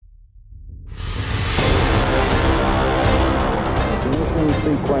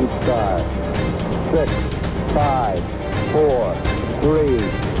sequence start. 6, 5, 4, 3,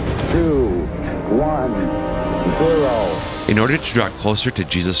 2, 1, 0. In order to draw closer to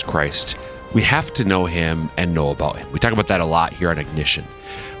Jesus Christ, we have to know him and know about him. We talk about that a lot here on Ignition.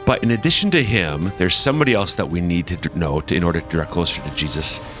 But in addition to him, there's somebody else that we need to know in order to draw closer to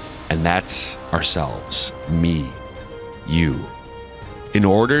Jesus, and that's ourselves, me, you. In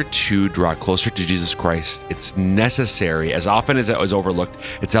order to draw closer to Jesus Christ, it's necessary, as often as it was overlooked,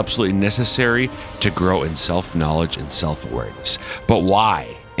 it's absolutely necessary to grow in self-knowledge and self-awareness. But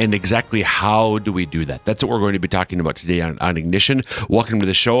why? And exactly how do we do that? That's what we're going to be talking about today on Ignition. Welcome to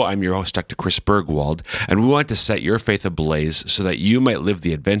the show. I'm your host, Dr. Chris Bergwald, and we want to set your faith ablaze so that you might live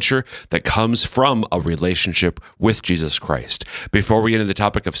the adventure that comes from a relationship with Jesus Christ. Before we get into the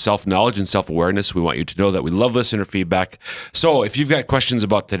topic of self-knowledge and self-awareness, we want you to know that we love listener feedback. So if you've got questions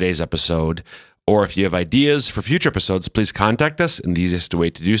about today's episode, or if you have ideas for future episodes, please contact us. And the easiest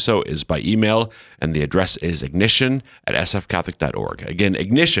way to do so is by email. And the address is ignition@sfcatholic.org. Again,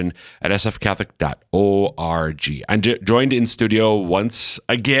 ignition@sfcatholic.org. I'm joined in studio once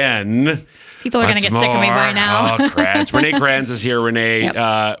again. People are going to get sick of me by now. Oh, Kranz. Renee Kranz is here. Renee,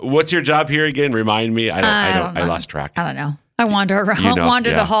 Yep. What's your job here again? Remind me. I lost track. I don't know. I wander around,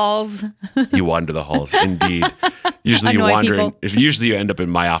 the halls. You wander the halls, indeed. Usually you wander. Usually you end up in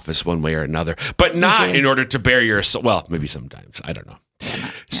my office one way or another, but not in order to bear your soul. Well, maybe sometimes. I don't know.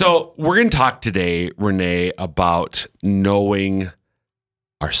 Yeah. So we're going to talk today, Renee, about knowing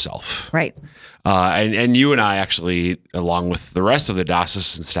ourself. Right. And you and I actually, along with the rest of the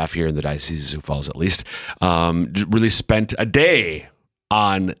diocesan staff here in the Diocese of Sioux Falls, at least, really spent a day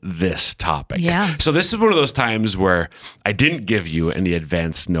on this topic. Yeah. So this is one of those times where I didn't give you any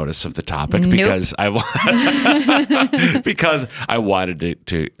advance notice of the topic because I wanted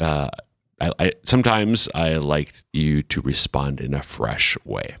to sometimes I liked you to respond in a fresh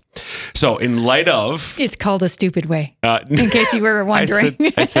way. So in light of, it's called a stupid way. In case you were wondering,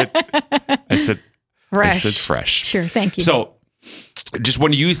 I said fresh. Fresh. Sure. Thank you. So, just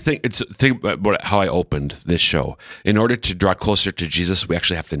when you think about how I opened this show, in order to draw closer to Jesus, we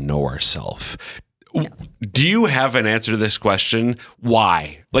actually have to know ourselves. Yeah. Do you have an answer to this question?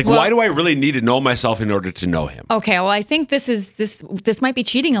 Why? Why do I really need to know myself in order to know him? Okay. Well, I think this might be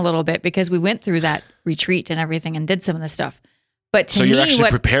cheating a little bit because we went through that retreat and everything and did some of this stuff. But to so you're me, actually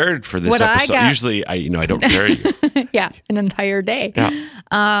prepared for this episode. Usually, I don't prepare you. Yeah, an entire day. Yeah.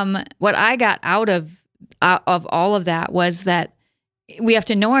 What I got out of all of that was that we have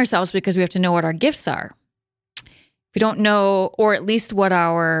to know ourselves because we have to know what our gifts are. If we don't know, or at least what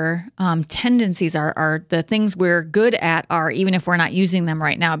our tendencies are the things we're good at are, even if we're not using them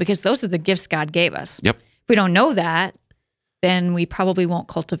right now, because those are the gifts God gave us. Yep. If we don't know that, then we probably won't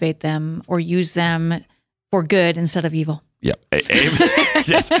cultivate them or use them for good instead of evil. Yep.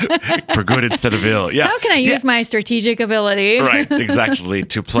 Yes. For good instead of ill. Yeah. How can I use my strategic ability? Right. Exactly.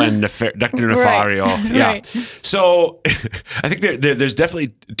 To plan Dr. Nefario. Right. Yeah. Right. So I think there's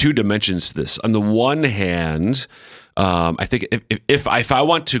definitely two dimensions to this. On the one hand, I think if I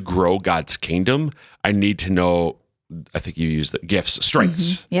want to grow God's kingdom, I need to know, I think you use the gifts,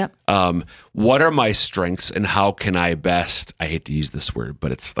 strengths. Mm-hmm. Yep. What are my strengths and how can I best, I hate to use this word,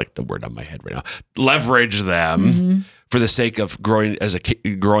 but it's like the word on my head right now, leverage them for the sake of growing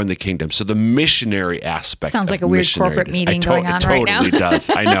the kingdom. So the missionary aspect sounds like a weird corporate meeting going on right now. It totally does.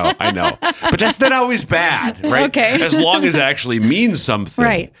 I know. But that's not always bad, right? Okay. As long as it actually means something.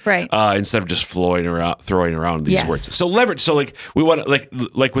 Right. Instead of just throwing around these words. So leverage. So we want to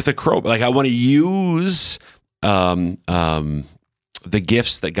like with a crow, I want to use the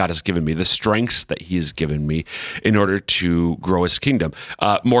gifts that God has given me, the strengths that he has given me in order to grow his kingdom.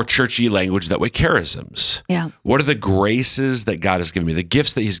 More churchy language that way, charisms. Yeah. What are the graces that God has given me, the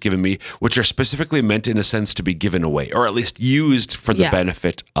gifts that he's given me, which are specifically meant in a sense to be given away, or at least used for the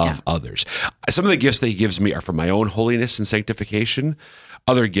benefit of others. Some of the gifts that he gives me are for my own holiness and sanctification.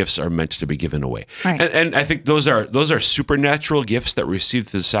 Other gifts are meant to be given away. Right. And I think those are supernatural gifts that we receive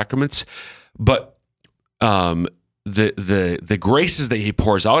through the sacraments, but the graces that he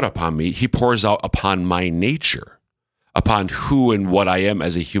pours out upon me, he pours out upon my nature, upon who and what I am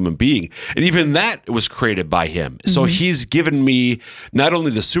as a human being. And even that was created by him. Mm-hmm. So he's given me not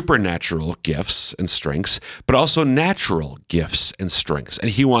only the supernatural gifts and strengths, but also natural gifts and strengths. And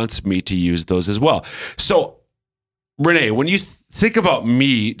he wants me to use those as well. So Renee, when you think about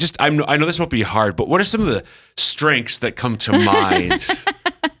me, I know this won't be hard, but what are some of the strengths that come to mind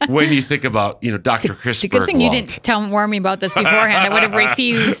when you think about, Dr. Chris Bergwald? It's a good thing you didn't warn me about this beforehand. I would have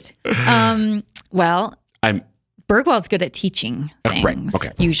refused. Bergwald's good at teaching things.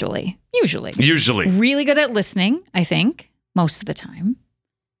 Right. Okay. Usually. Usually. Really good at listening, I think, most of the time.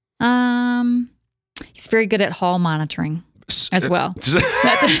 He's very good at hall monitoring as well.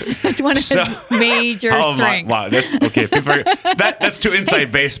 That's one of his major strengths. Wow, that's okay. That's too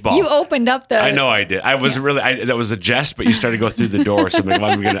inside baseball. You opened up the. I know I did. I was really. That was a jest, but you started to go through the door. So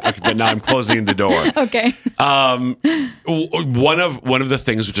I'm like, but now I'm closing the door. Okay. One of the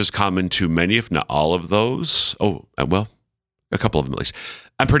things which is common to many, if not all of those. Oh, well, a couple of them at least.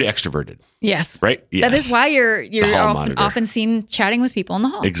 I'm pretty extroverted. Yes. Right? Yes. That is why you're often seen chatting with people in the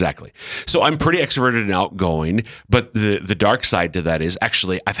hall. Exactly. So I'm pretty extroverted and outgoing, but the dark side to that is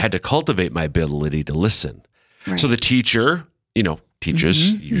actually I've had to cultivate my ability to listen. Right. So the teacher,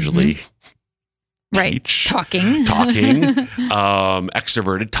 teaches usually teach. Talking,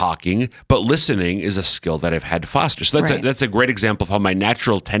 extroverted talking, but listening is a skill that I've had to foster. So that's a great example of how my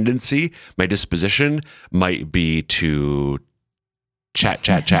natural tendency, my disposition might be to chat,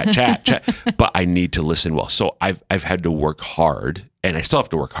 but I need to listen well. So I've had to work hard, and I still have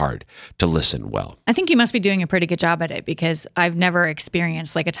to work hard to listen well. I think you must be doing a pretty good job at it, because I've never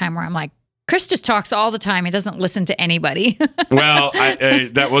experienced like a time where I'm like, Chris just talks all the time. He doesn't listen to anybody. Well,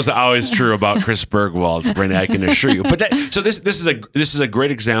 that wasn't always true about Chris Bergwald, Renee, I can assure you. But this is a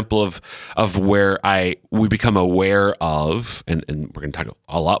great example of where we become aware of, and we're going to talk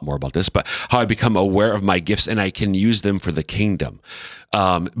a lot more about this, but how I become aware of my gifts and I can use them for the kingdom,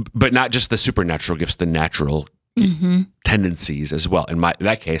 but not just the supernatural gifts, the natural tendencies as well. In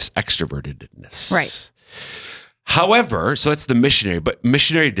that case, extrovertedness. Right. However, so that's the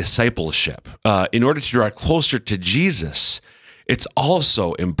missionary discipleship. In order to draw closer to Jesus, it's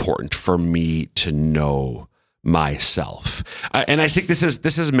also important for me to know myself. And I think this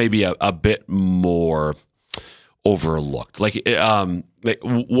is maybe a bit more overlooked. Like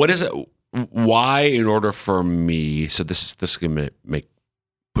what is it? Why, in order for me, so this is going to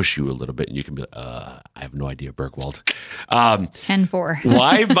push you a little bit, and you can be like, I have no idea, Bergwald. 10-4.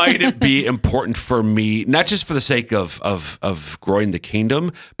 Why might it be important for me, not just for the sake of growing the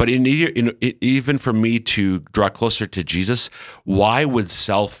kingdom, but even for me to draw closer to Jesus? Why would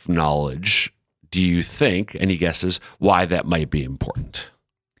self-knowledge, do you think, any guesses, why that might be important?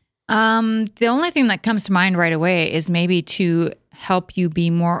 The only thing that comes to mind right away is maybe to help you be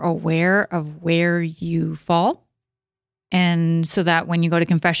more aware of where you fall. And so that when you go to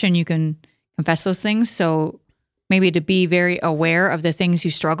confession, you can confess those things. So maybe to be very aware of the things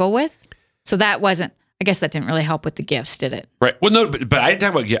you struggle with. So that wasn't, I guess that didn't really help with the gifts, did it? Right. Well, no, but I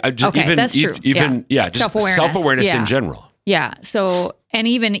didn't talk about just okay, that's true. Just self-awareness in general. Yeah. So, and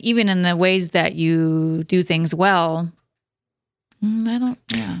even in the ways that you do things well, I don't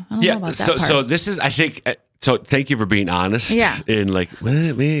know about that part. So this is, I think, so thank you for being honest. Yeah. In like,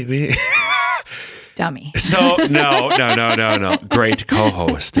 me. Dummy. So no. Great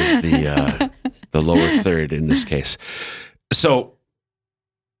co-host is the lower third in this case. So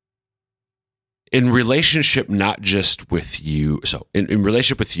in relationship, not just with you. So in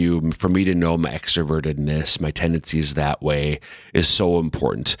relationship with you, for me to know my extrovertedness, my tendencies that way is so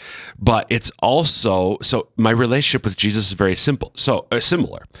important. But it's also, so my relationship with Jesus is very simple. So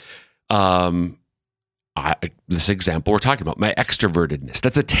similar. This example we're talking about, my extrovertedness,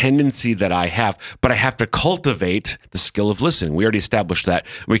 that's a tendency that I have, but I have to cultivate the skill of listening. We already established that.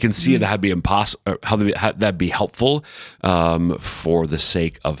 We can see that that'd be how that'd be helpful for the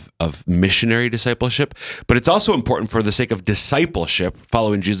sake of missionary discipleship, but it's also important for the sake of discipleship,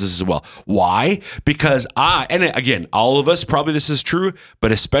 following Jesus as well. Why? Because and again, all of us, probably this is true,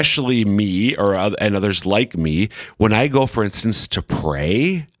 but especially me and others like me, when I go, for instance, to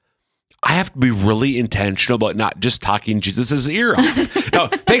pray, I have to be really intentional about not just talking Jesus' ear off. Now,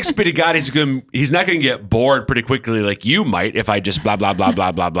 thanks be to God, he's not going to get bored pretty quickly like you might if I just blah, blah, blah,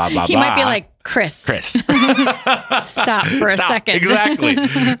 blah, blah, blah, blah, He might be like, Chris. Stop for a second. Exactly.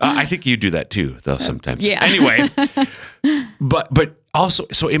 I think you do that too, though, sometimes. Yeah. Anyway, but also,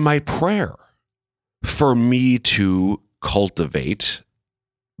 so in my prayer, for me to cultivate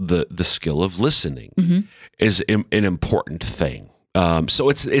the skill of listening is an important thing. So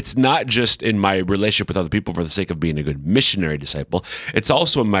it's not just in my relationship with other people for the sake of being a good missionary disciple. It's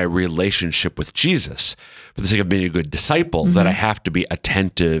also in my relationship with Jesus for the sake of being a good disciple that I have to be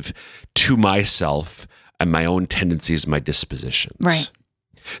attentive to myself and my own tendencies, my dispositions. Right.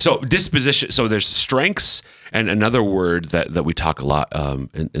 So disposition. So there's strengths, and another word that we talk a lot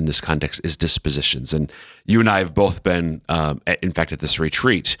in this context is dispositions. And you and I have both been, in fact, at this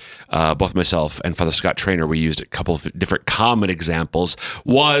retreat, both myself and Father Scott Trainer, we used a couple of different common examples.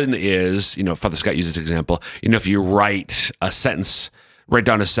 One is, Father Scott uses this example. If you write a sentence write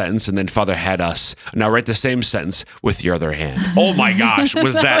down a sentence, and then Father had us now write the same sentence with your other hand. Oh my gosh,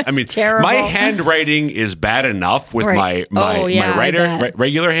 was that? was terrible. My handwriting is bad enough with Right. my I bet.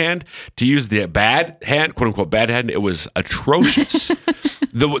 regular hand. To use the bad hand, quote unquote bad hand, it was atrocious.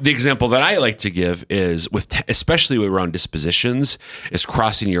 The example that I like to give is especially around dispositions, is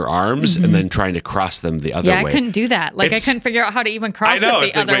crossing your arms and then trying to cross them the other way. I couldn't do that. Like I couldn't figure out how to even cross it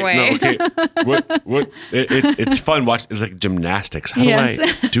it's the other way. No, okay. It's fun watching. It's like gymnastics. How Yes. do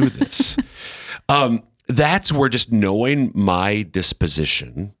I do this? That's where just knowing my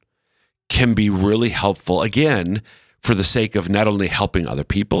disposition can be really helpful. Again, for the sake of not only helping other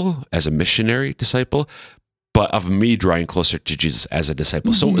people as a missionary disciple, but of me drawing closer to Jesus as a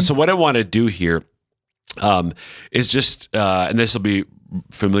disciple. So what I want to do here is just, and this will be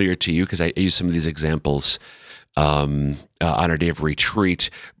familiar to you because I use some of these examples on our day of retreat,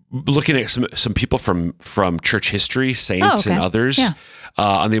 looking at some people from church history, saints and others,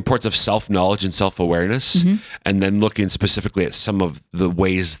 on the importance of self-knowledge and self-awareness, and then looking specifically at some of the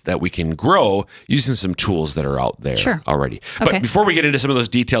ways that we can grow using some tools that are out there already. Okay. But before we get into some of those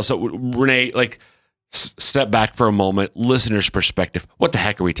details, so Renee, like, step back for a moment, listener's perspective. What the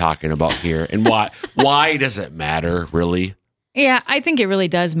heck are we talking about here? And why does it matter, really? Yeah, I think it really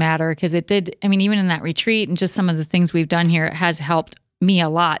does matter because it did. I mean, even in that retreat and just some of the things we've done here, it has helped me a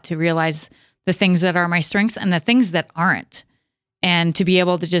lot to realize the things that are my strengths and the things that aren't. And to be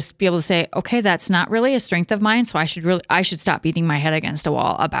able to say, okay, that's not really a strength of mine. So I should stop beating my head against a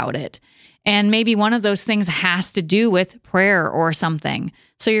wall about it. And maybe one of those things has to do with prayer or something.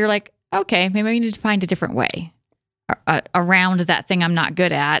 So you're like, okay, maybe I need to find a different way around that thing I'm not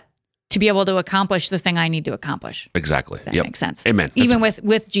good at to be able to accomplish the thing I need to accomplish. Exactly. That makes sense. Amen. Even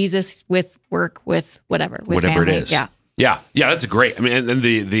with Jesus, with work, with whatever whatever family. it is. Yeah, that's great. I mean, and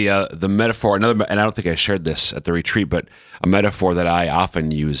the metaphor, and I don't think I shared this at the retreat, but a metaphor that I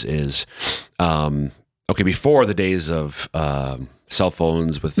often use is, before the days of cell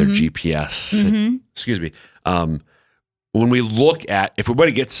phones with their GPS, excuse me, when we look at, if we want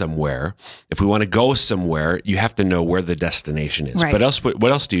to get somewhere, if we want to go somewhere, you have to know where the destination is. Right. But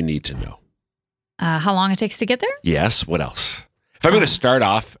what else do you need to know? How long it takes to get there? Yes. What else? If I'm going to start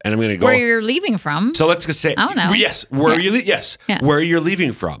off and I'm going to go where you're leaving from. So let's just say, I don't know. Yes, where you're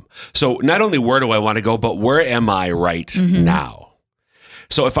leaving from. So not only where do I want to go, but where am I right now?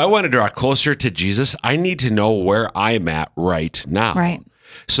 So if I want to draw closer to Jesus, I need to know where I'm at right now. Right.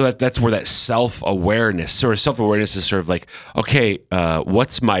 So that's where that self-awareness is sort of like, okay,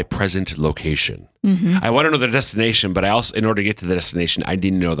 what's my present location? I want to know the destination, but I also, in order to get to the destination, I need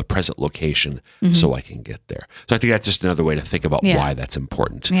to know the present location so I can get there. So I think that's just another way to think about why that's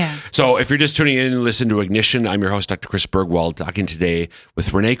important. Yeah. So if you're just tuning in and listening to Ignition, I'm your host, Dr. Chris Bergwald, talking today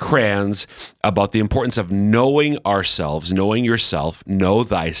with Renee Kranz about the importance of knowing ourselves, knowing yourself, know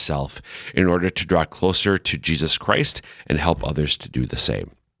thyself, in order to draw closer to Jesus Christ and help others to do the same.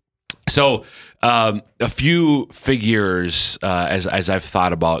 So a few figures, as I've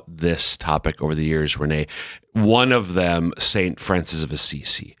thought about this topic over the years, Renee, one of them, St. Francis of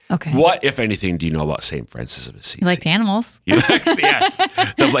Assisi. Okay. What, if anything, do you know about St. Francis of Assisi? He liked animals. Yes.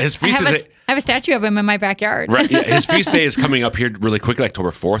 His feast I have a statue of him in my backyard. Right. Yeah, his feast day is coming up here really quickly,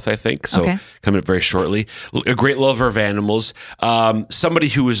 October 4th, I think. So coming up very shortly. A great lover of animals. Somebody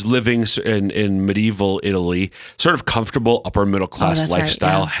who was living in medieval Italy, sort of comfortable upper middle class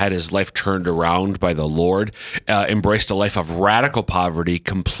lifestyle, had his life turned around by the Lord, embraced a life of radical poverty,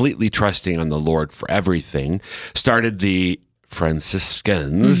 completely trusting on the Lord for everything, started the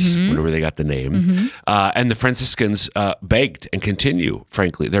Franciscans, whenever they got the name, and the Franciscans begged and continue,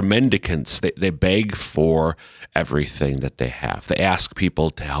 frankly. They're mendicants. They beg for everything that they have. They ask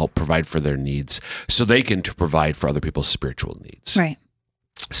people to help provide for their needs so they can provide for other people's spiritual needs. Right.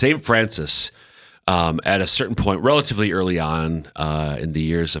 St. Francis, at a certain point, relatively early on in the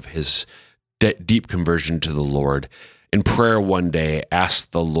years of his deep conversion to the Lord, in prayer one day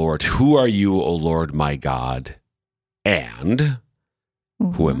asked the Lord, "Who are you, O Lord my God? And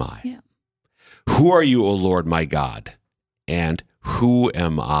who am I?" Yeah. Who are you, O Lord my God? And who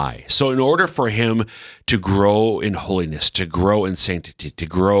am I? So in order for him to grow in holiness, to grow in sanctity, to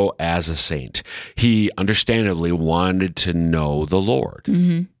grow as a saint, he understandably wanted to know the Lord.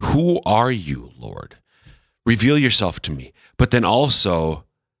 Who are you, Lord? Reveal yourself to me. But then also,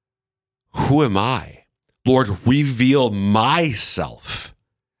 who am I? Lord, reveal myself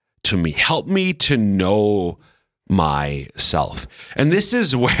to me. Help me to know myself. And this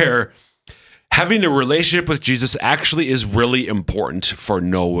is where having a relationship with Jesus actually is really important for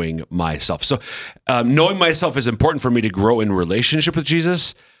knowing myself. So knowing myself is important for me to grow in relationship with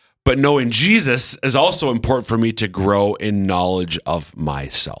Jesus, But knowing Jesus is also important for me to grow in knowledge of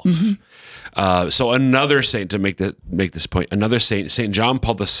myself. So another saint, to make this point, another saint, St. John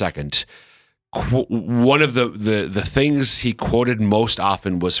Paul II, one of the things he quoted most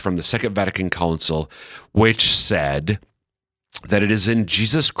often was from the Second Vatican Council, which said that it is in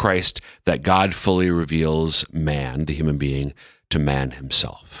Jesus Christ that God fully reveals man, the human being, to man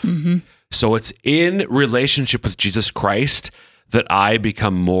himself. So it's in relationship with Jesus Christ that I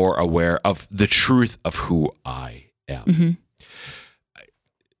become more aware of the truth of who I am.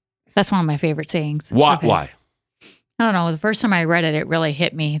 That's one of my favorite sayings. Why? I don't know. The first time I read it, it really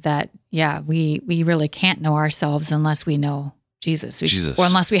hit me that, we really can't know ourselves unless we know Jesus. Or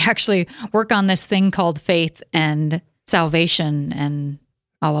unless we actually work on this thing called faith and salvation and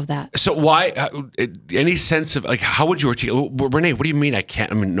all of that. So why, any sense of, like, how would you articulate, Renee, what do you mean I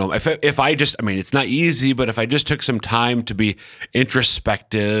can't, no, if I just, it's not easy, but if I just took some time to be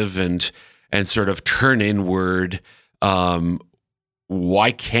introspective and sort of turn inward,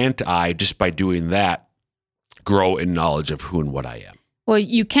 why can't I, just by doing that, grow in knowledge of who and what I am? Well,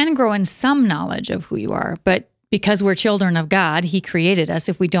 you can grow in some knowledge of who you are, but because we're children of God, he created us.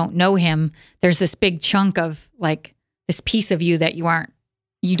 If we don't know him, there's this big chunk of like this piece of you that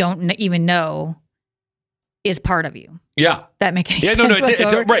you don't even know is part of you. Yeah. That make any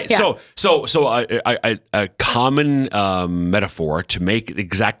sense? Right. Yeah. So a common metaphor to make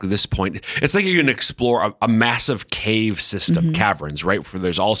exactly this point, it's like you're going to explore a massive cave system, caverns, right? Where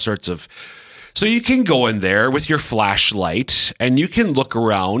there's all sorts of, so you can go in there with your flashlight and you can look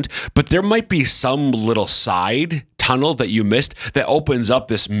around, but there might be some little side tunnel that you missed that opens up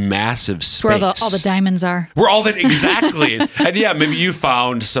this massive space. Where all the diamonds are. Exactly. And yeah, maybe you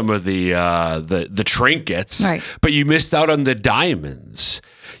found some of the trinkets, right, but you missed out on the diamonds.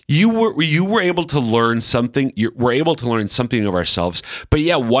 You were able to learn something. We're able to learn something of ourselves. But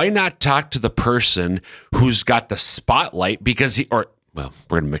yeah, why not talk to the person who's got the spotlight well,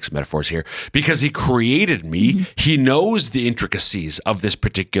 we're going to mix metaphors here, because he created me. He knows the intricacies of this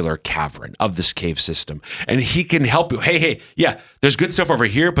particular cavern, of this cave system, and he can help you. Hey, yeah, there's good stuff over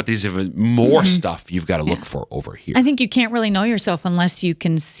here, but there's even more stuff you've got to look for over here. I think you can't really know yourself unless you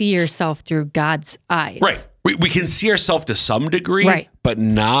can see yourself through God's eyes. Right. We can see ourselves to some degree, right, but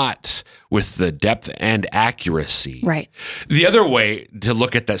not with the depth and accuracy. Right. The other way to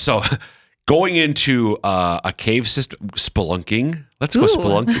look at that, so going into a cave system, spelunking. Let's go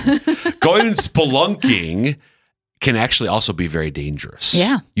spelunking. Going and spelunking can actually also be very dangerous.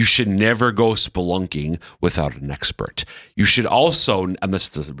 Yeah. You should never go spelunking without an expert. You should also,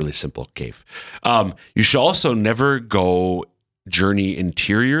 unless it's a really simple cave, you should also never go journey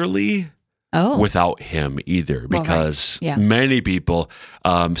interiorly without him either, because many people,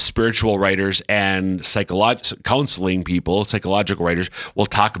 spiritual writers and counseling people, psychological writers will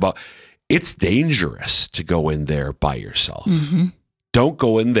talk about it's dangerous to go in there by yourself. Don't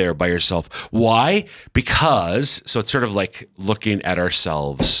go in there by yourself. Why? Because, so it's sort of like looking at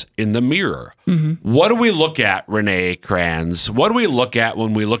ourselves in the mirror. What do we look at, Renee Kranz? What do we look at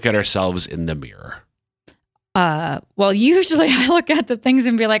when we look at ourselves in the mirror? Well, usually I look at the things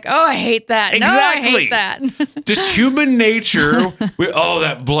and be like, oh, I hate that. Exactly. No, I hate that. Just human nature.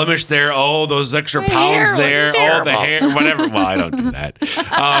 That blemish there. Oh, those extra pounds there. Oh, the hair, whatever. Well, I don't do that.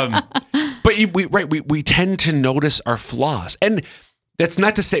 But we tend to notice our flaws. And that's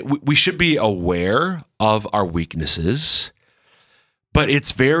not to say we should be aware of our weaknesses, but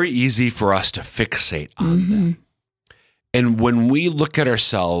it's very easy for us to fixate on them. And when we look at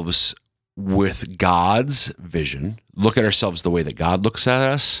ourselves with God's vision, look at ourselves the way that God looks at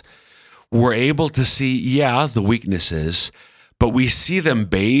us, we're able to see, the weaknesses, but we see them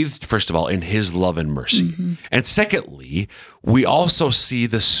bathed, first of all, in his love and mercy. And secondly, we also see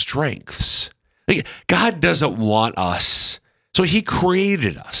the strengths. God doesn't want us, so he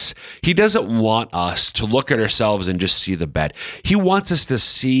created us. He doesn't want us to look at ourselves and just see the bad. He wants us to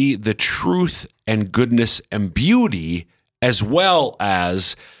see the truth and goodness and beauty, as well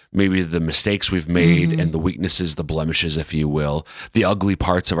as maybe the mistakes we've made and the weaknesses, the blemishes, if you will, the ugly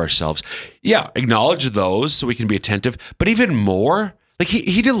parts of ourselves. Yeah, acknowledge those so we can be attentive. But even more, like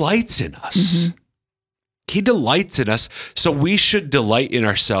he delights in us. He delights in us, so we should delight in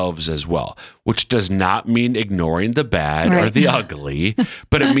ourselves as well, which does not mean ignoring the bad or the ugly,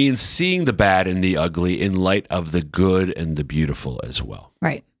 but it means seeing the bad and the ugly in light of the good and the beautiful as well.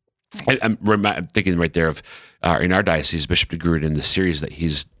 Right. I'm thinking right there of in our diocese, Bishop DeGroot, in the series that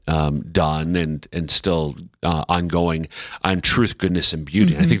he's done and still ongoing on truth, goodness, and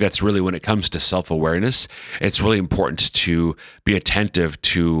beauty. And I think that's really, when it comes to self-awareness, it's really important to be attentive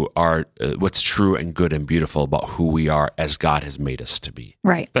to our what's true and good and beautiful about who we are as God has made us to be.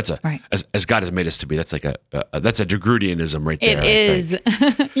 Right. Right. As God has made us to be. That's like that's a Degrudianism right there. It is.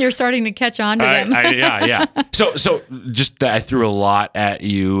 You're starting to catch on to them. Yeah. So just I threw a lot at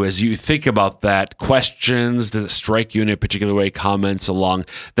you as you think about that. Questions, does it strike you in a particular way? Comments along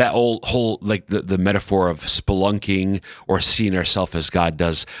that whole like the metaphor of spelunking or seeing ourselves as God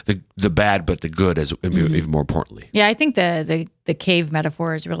does, the bad but the good as even more importantly. Yeah, I think the cave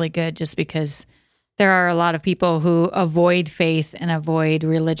metaphor is really good, just because there are a lot of people who avoid faith and avoid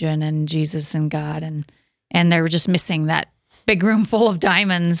religion and Jesus and God, and they're just missing that big room full of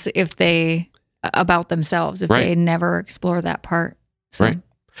diamonds about themselves if they never explore that part. So, right.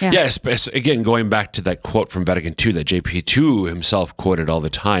 Yeah. Again, going back to that quote from Vatican II that JP2 himself quoted all the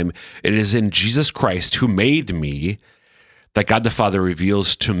time, it is in Jesus Christ who made me that God the Father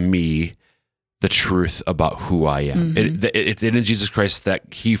reveals to me the truth about who I am. It's in Jesus Christ that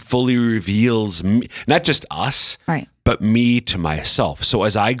he fully reveals me, not just us, but me to myself. So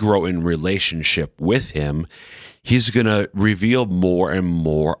as I grow in relationship with him, he's going to reveal more and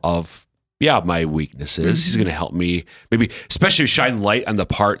more of my weaknesses. He's going to help me maybe especially shine light on the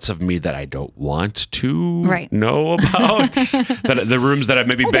parts of me that I don't want to know about. That the rooms that I've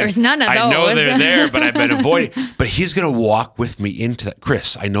maybe been. There's none of those. I know they're there, but I've been avoiding. But he's going to walk with me into that.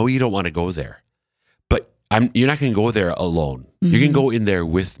 Chris, I know you don't want to go there, but you're not going to go there alone. You can go in there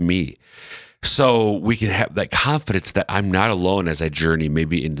with me. So we can have that confidence that I'm not alone as I journey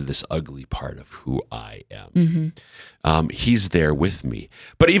maybe into this ugly part of who I am. He's there with me.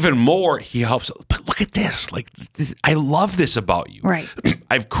 But even more, he helps. But look at this. Like, I love this about you. Right.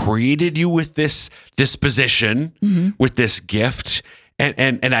 I've created you with this disposition, with this gift.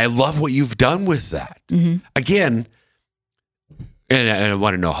 And I love what you've done with that. Again, and I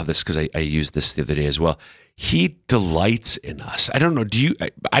want to know how this, because I used this the other day as well. He delights in us. I don't know.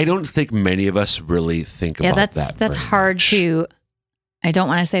 I don't think many of us really think about that. That's hard to. I don't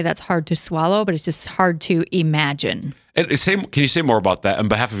want to say that's hard to swallow, but it's just hard to imagine. And can you say more about that on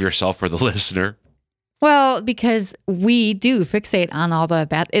behalf of yourself or the listener? Well, because we do fixate on all the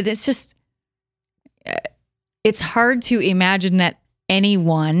bad. It's just, it's hard to imagine that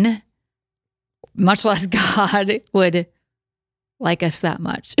anyone, much less God, would like us that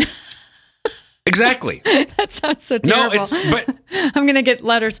much. Exactly. That sounds so terrible. No, but I'm going to get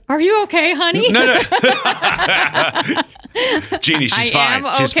letters. Are you okay, honey? No. Jeannie, she's fine.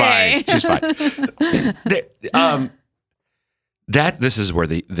 Am She's okay. fine. She's fine. This is where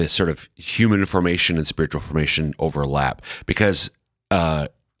the sort of human formation and spiritual formation overlap, because you're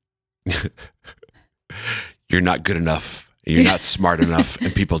not good enough. You're not smart enough,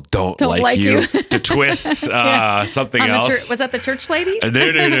 and people don't like you to twist something else. Was that the church lady? No.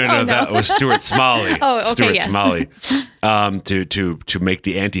 No. That was Stuart Smalley. Stuart Smalley. To make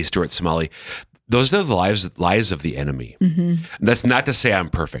the anti-Stuart Smalley. Those are the lies of the enemy. That's not to say I'm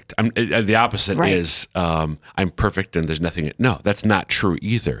perfect. The opposite is I'm perfect and there's nothing. No, that's not true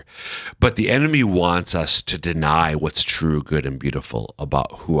either. But the enemy wants us to deny what's true, good, and beautiful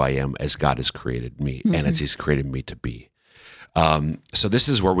about who I am as God has created me and as he's created me to be. So this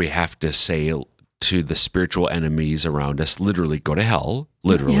is where we have to say to the spiritual enemies around us, literally go to hell,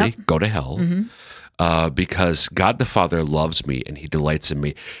 go to hell, because God the Father loves me and he delights in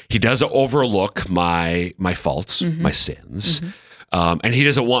me. He doesn't overlook my faults, my sins, and he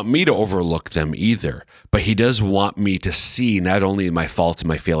doesn't want me to overlook them either, but he does want me to see not only my faults and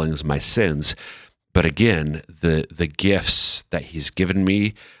my failings, my sins, but again, the gifts that he's given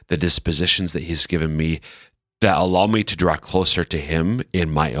me, the dispositions that he's given me, that allow me to draw closer to him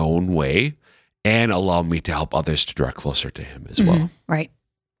in my own way and allow me to help others to draw closer to him as well. Right.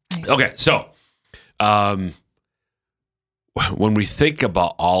 Okay, so when we think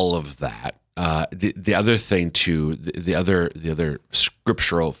about all of that, the other thing too, the other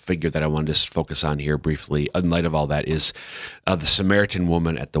scriptural figure that I wanted to focus on here briefly, in light of all that, is the Samaritan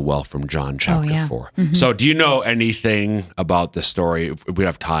woman at the well from John chapter 4. So, do you know anything about the story? If we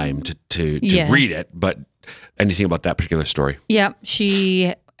have time to read it, but anything about that particular story? Yep,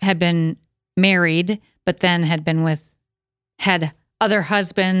 she had been married, but then had other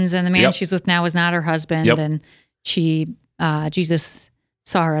husbands, and the man she's with now was not her husband, and Jesus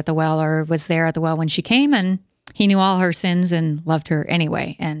saw her at the well, or was there at the well when she came, and he knew all her sins and loved her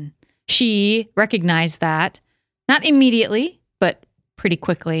anyway. And she recognized that, not immediately, but pretty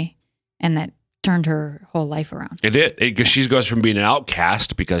quickly, and that turned her whole life around. It did, because she goes from being an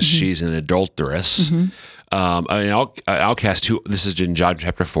outcast because she's an adulteress, an outcast who, this is in John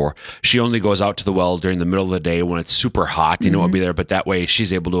chapter 4, she only goes out to the well during the middle of the day when it's super hot, you know, it'll be there, but that way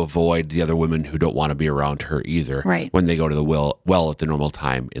she's able to avoid the other women who don't want to be around her either when they go to the well at the normal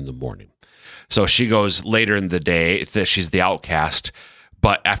time in the morning. So she goes later in the day, she's the outcast,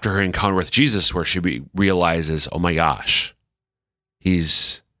 but after her encounter with Jesus where she realizes, oh my gosh,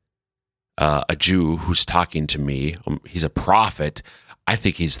 he's a Jew who's talking to me. He's a prophet. I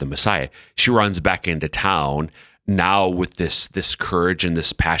think he's the Messiah. She runs back into town now with this courage and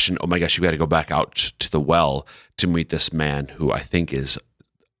this passion. Oh my gosh, you got to go back out to the well to meet this man who I think is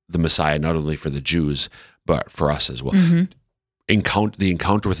the Messiah, not only for the Jews, but for us as well. The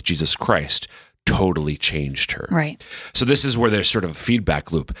encounter with Jesus Christ totally changed her. Right. So this is where there's sort of a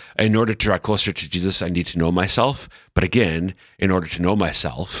feedback loop. In order to draw closer to Jesus, I need to know myself. But again, in order to know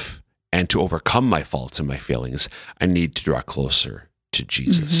myself and to overcome my faults and my failings, I need to draw closer to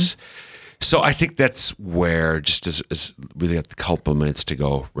Jesus. So I think that's where, just as we got a couple minutes to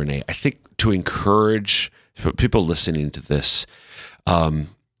go, Renee, I think to encourage people listening to this,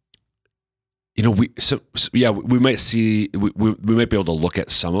 you know, we might see, we might be able to look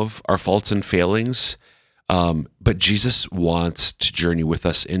at some of our faults and failings, but Jesus wants to journey with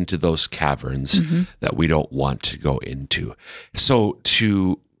us into those caverns that we don't want to go into. So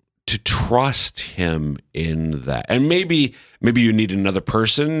to trust him in that, and maybe you need another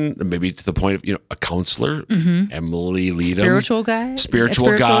person, maybe to the point of, you know, a counselor, Emily Leadham,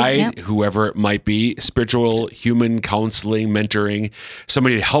 spiritual guide, whoever it might be, spiritual human counseling, mentoring,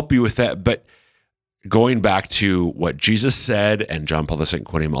 somebody to help you with that. But going back to what Jesus said, and John Paul II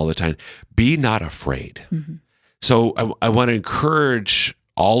quote him all the time, be not afraid. So I want to encourage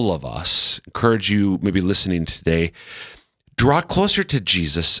all of us, encourage you maybe listening today, draw closer to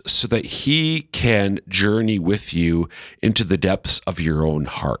Jesus so that he can journey with you into the depths of your own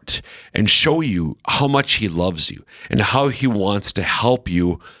heart and show you how much he loves you and how he wants to help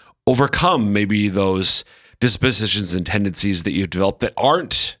you overcome maybe those dispositions and tendencies that you've developed that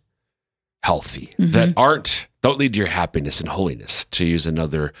aren't healthy, that don't lead to your happiness and holiness, to use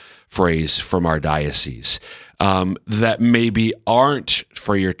another phrase from our diocese, that maybe aren't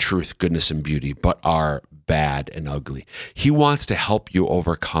for your truth, goodness, and beauty, but are bad and ugly. He wants to help you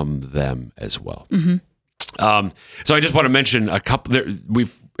overcome them as well. So I just want to mention a couple there.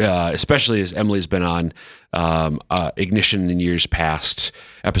 We've, especially as Emily's been on Ignition in years past,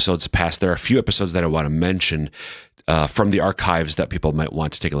 episodes past, there are a few episodes that I want to mention from the archives that people might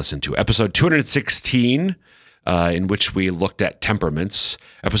want to take a listen to. Episode 216, in which we looked at temperaments.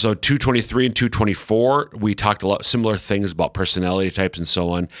 Episode 223 and 224, we talked a lot similar things about personality types and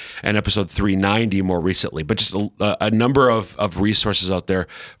so on. And episode 390 more recently, but just a number of resources out there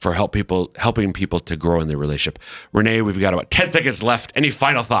for helping people to grow in their relationship. Renee, we've got about 10 seconds left. Any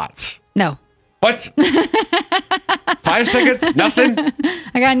final thoughts? No. What? 5 seconds? Nothing?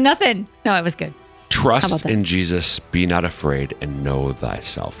 I got nothing. No, it was good. Trust in Jesus, be not afraid, and know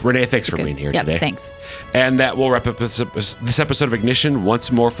thyself. Renee, thanks for being here today. Thanks. And that will wrap up this episode of Ignition. Once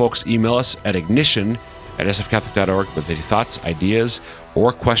more, folks, email us at ignition@sfcatholic.org with any thoughts, ideas,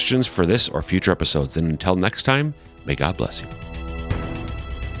 or questions for this or future episodes. And until next time, may God bless you.